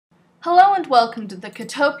Hello and welcome to the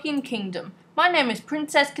Catopian Kingdom. My name is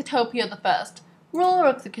Princess Catopia I, ruler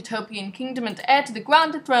of the Catopian Kingdom and heir to the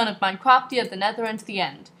grounded throne of Minecraftia, the Nether and the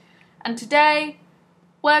End. And today,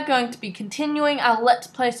 we're going to be continuing our Let's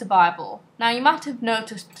Play Survival. Now you might have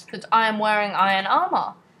noticed that I am wearing iron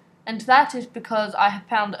armor, and that is because I have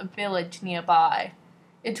found a village nearby.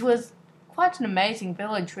 It was quite an amazing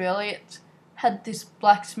village, really. It had this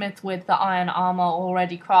blacksmith with the iron armor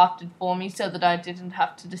already crafted for me so that I didn't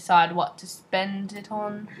have to decide what to spend it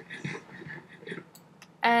on.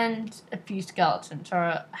 And a few skeletons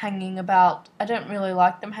are hanging about. I don't really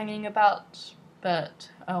like them hanging about,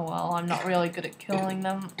 but oh well, I'm not really good at killing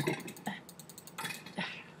them.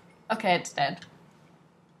 Okay, it's dead.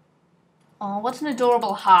 Oh, what an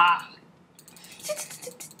adorable heart.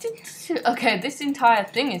 Okay, this entire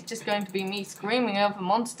thing is just going to be me screaming over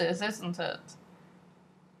monsters, isn't it?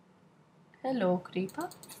 Hello, creeper.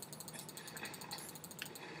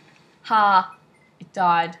 Ha! It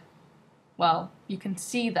died. Well, you can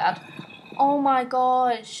see that. Oh my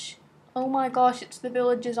gosh! Oh my gosh, it's the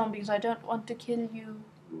villager zombies. I don't want to kill you.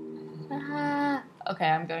 Ah. Okay,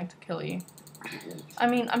 I'm going to kill you. I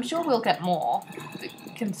mean, I'm sure we'll get more,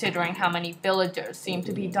 considering how many villagers seem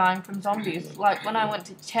to be dying from zombies. Like, when I went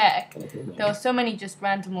to check, there were so many just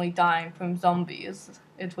randomly dying from zombies.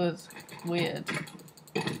 It was weird.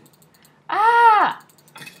 Ah!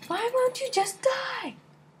 Why won't you just die?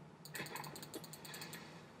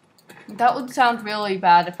 That would sound really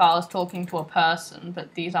bad if I was talking to a person,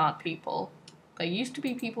 but these aren't people. They used to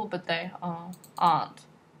be people, but they aren't.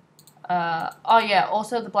 Oh yeah,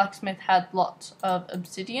 also the blacksmith had lots of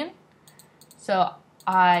obsidian, so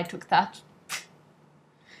I took that,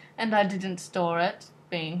 and I didn't store it,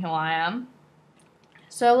 being who I am.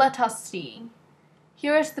 So let us see.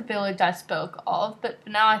 Here is the village I spoke of, but for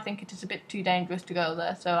now I think it is a bit too dangerous to go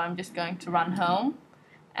there, so I'm just going to run home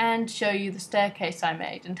and show you the staircase I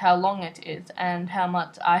made, and how long it is, and how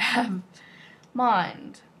much I have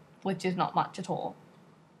mined, which is not much at all,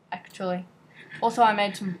 actually. Also, I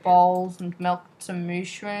made some bowls and milked some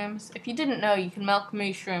mushrooms. If you didn't know, you can milk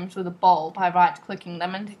mushrooms with a bowl by right-clicking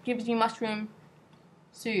them, and it gives you mushroom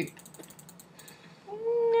soup.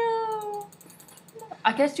 No.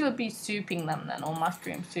 I guess you would be souping them then, or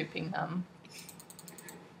mushroom souping them.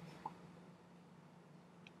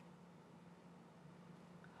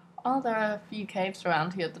 Oh, there are a few caves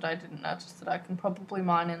around here that I didn't notice that I can probably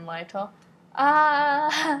mine in later.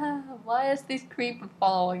 Ah, why is this creeper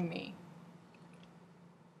following me?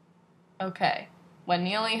 Okay, we're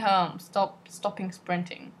nearly home. Stopping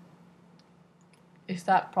sprinting. Is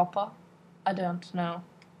that proper? I don't know.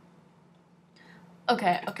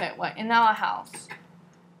 Okay, we're in our house.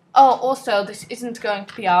 Oh, also, this isn't going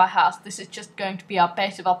to be our house. This is just going to be our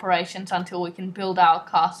base of operations until we can build our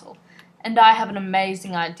castle. And I have an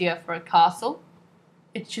amazing idea for a castle.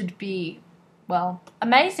 It should be, well,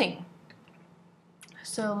 amazing.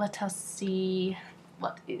 So let us see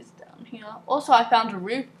what is down here. Also, I found a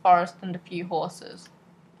roof forest and a few horses.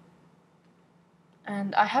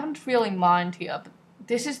 And I haven't really mined here, but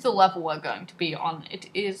this is the level we're going to be on. It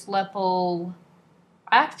is level...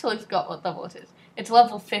 I actually forgot what level it is. It's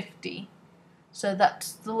level 50. So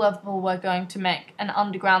that's the level we're going to make an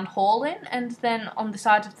underground hall in, and then on the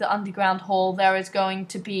side of the underground hall there is going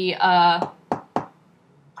to be a...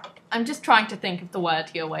 I'm just trying to think of the word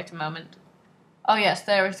here, wait a moment. Oh yes,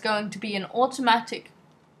 there is going to be an automatic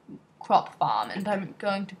crop farm, and I'm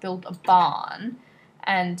going to build a barn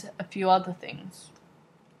and a few other things.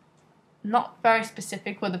 Not very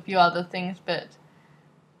specific with a few other things, but...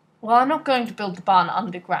 Well, I'm not going to build the barn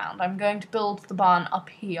underground. I'm going to build the barn up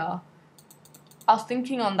here. I was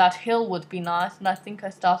thinking on that hill would be nice, and I think I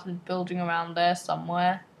started building around there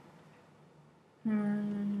somewhere.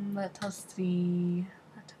 Let us see.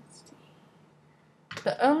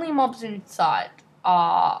 The only mobs in sight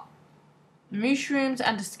are mushrooms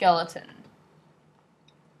and a skeleton.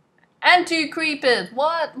 And 2 creepers!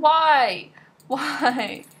 What? Why?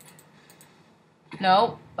 Why?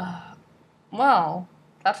 No. Well,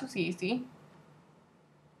 that was easy.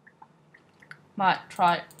 Might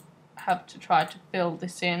have to try to fill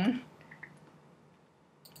this in.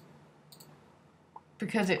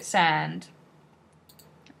 Because it's sand.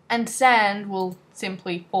 And sand will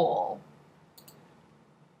simply fall.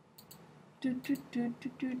 I'm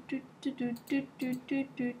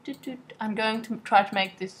going to try to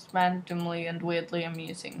make this randomly and weirdly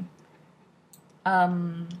amusing.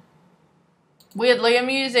 Weirdly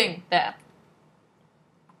amusing! There.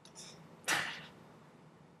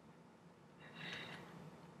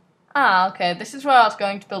 Ah, okay, this is where I was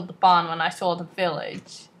going to build the barn when I saw the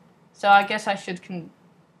village. So I guess I should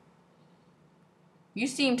You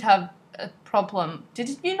seem to have a problem.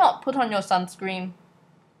 Did you not put on your sunscreen?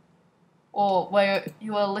 Or were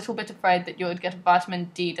you a little bit afraid that you would get a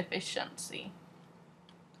vitamin D deficiency?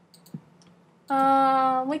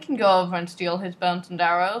 We can go over and steal his bones and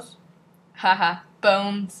arrows. Haha,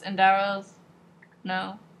 bones and arrows.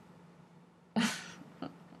 No.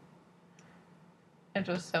 It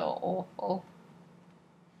was so awful.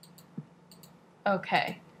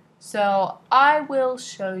 Okay, so I will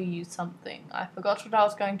show you something. I forgot what I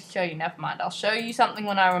was going to show you. Never mind, I'll show you something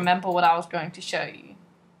when I remember what I was going to show you.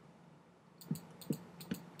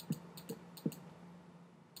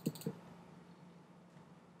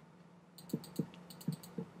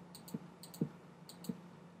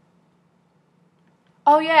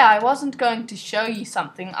 Oh yeah, I wasn't going to show you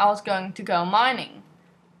something. I was going to go mining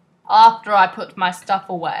after I put my stuff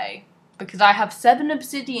away, because I have 7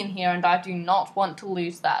 obsidian here and I do not want to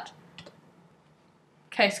lose that.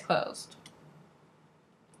 Case closed.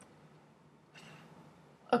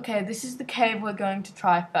 Okay, this is the cave we're going to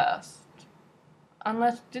try first.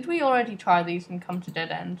 Unless, did we already try these and come to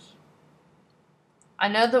dead ends? I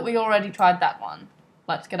know that we already tried that one.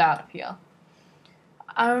 Let's get out of here.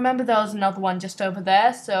 I remember there was another one just over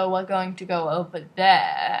there, so we're going to go over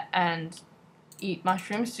there and eat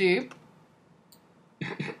mushroom soup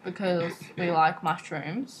because we like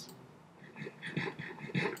mushrooms.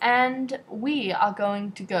 And we are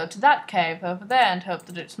going to go to that cave over there and hope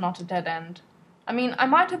that it's not a dead end. I mean, I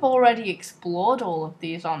might have already explored all of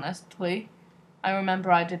these, honestly. I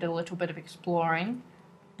remember I did a little bit of exploring,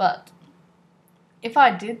 but if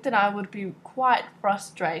I did, then I would be quite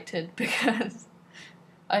frustrated because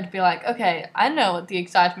I'd be like, okay, I know what the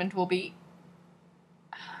excitement will be.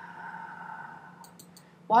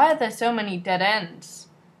 Why are there so many dead ends?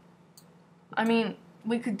 I mean,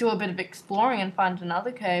 we could do a bit of exploring and find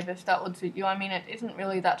another cave if that would suit you. I mean, it isn't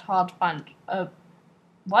really that hard to find a...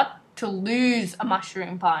 What? To lose a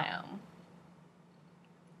mushroom biome.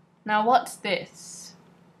 Now, what's this?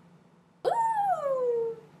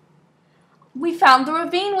 Ooh! We found the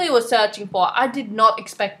ravine we were searching for. I did not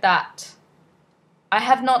expect that. I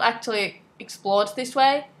have not actually explored this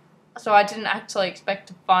way, so I didn't actually expect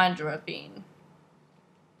to find a ravine.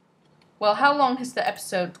 Well, how long has the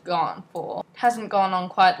episode gone for? It hasn't gone on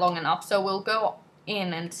quite long enough, so we'll go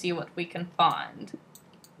in and see what we can find.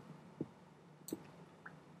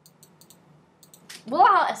 Will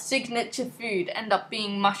our signature food end up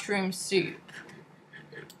being mushroom soup?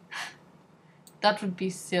 That would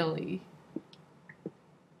be silly.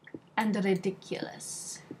 And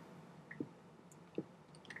ridiculous.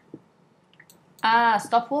 Ah,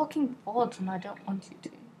 stop walking forward when I don't want you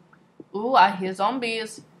to. Ooh, I hear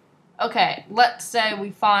zombies. Okay, let's say we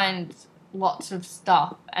find lots of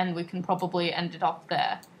stuff and we can probably end it off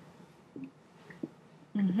there.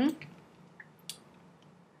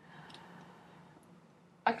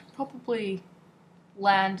 I could probably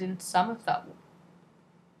land in some of that.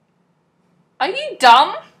 Are you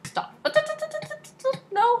dumb? Stop.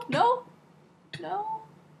 No, no, no,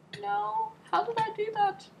 no. How did I do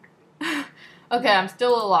that? Okay, I'm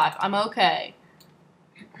still alive. I'm okay.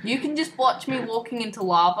 You can just watch me walking into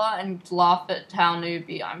lava and laugh at how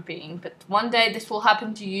newbie I'm being, but one day this will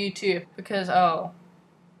happen to you too, because, oh.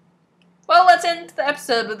 Well, let's end the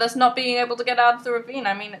episode with us not being able to get out of the ravine.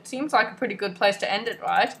 I mean, it seems like a pretty good place to end it,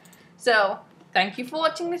 right? So, thank you for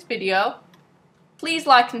watching this video. Please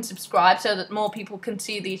like and subscribe so that more people can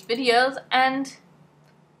see these videos, and,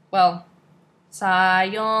 well,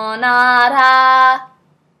 sayonara!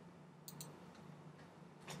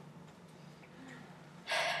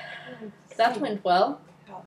 That went well.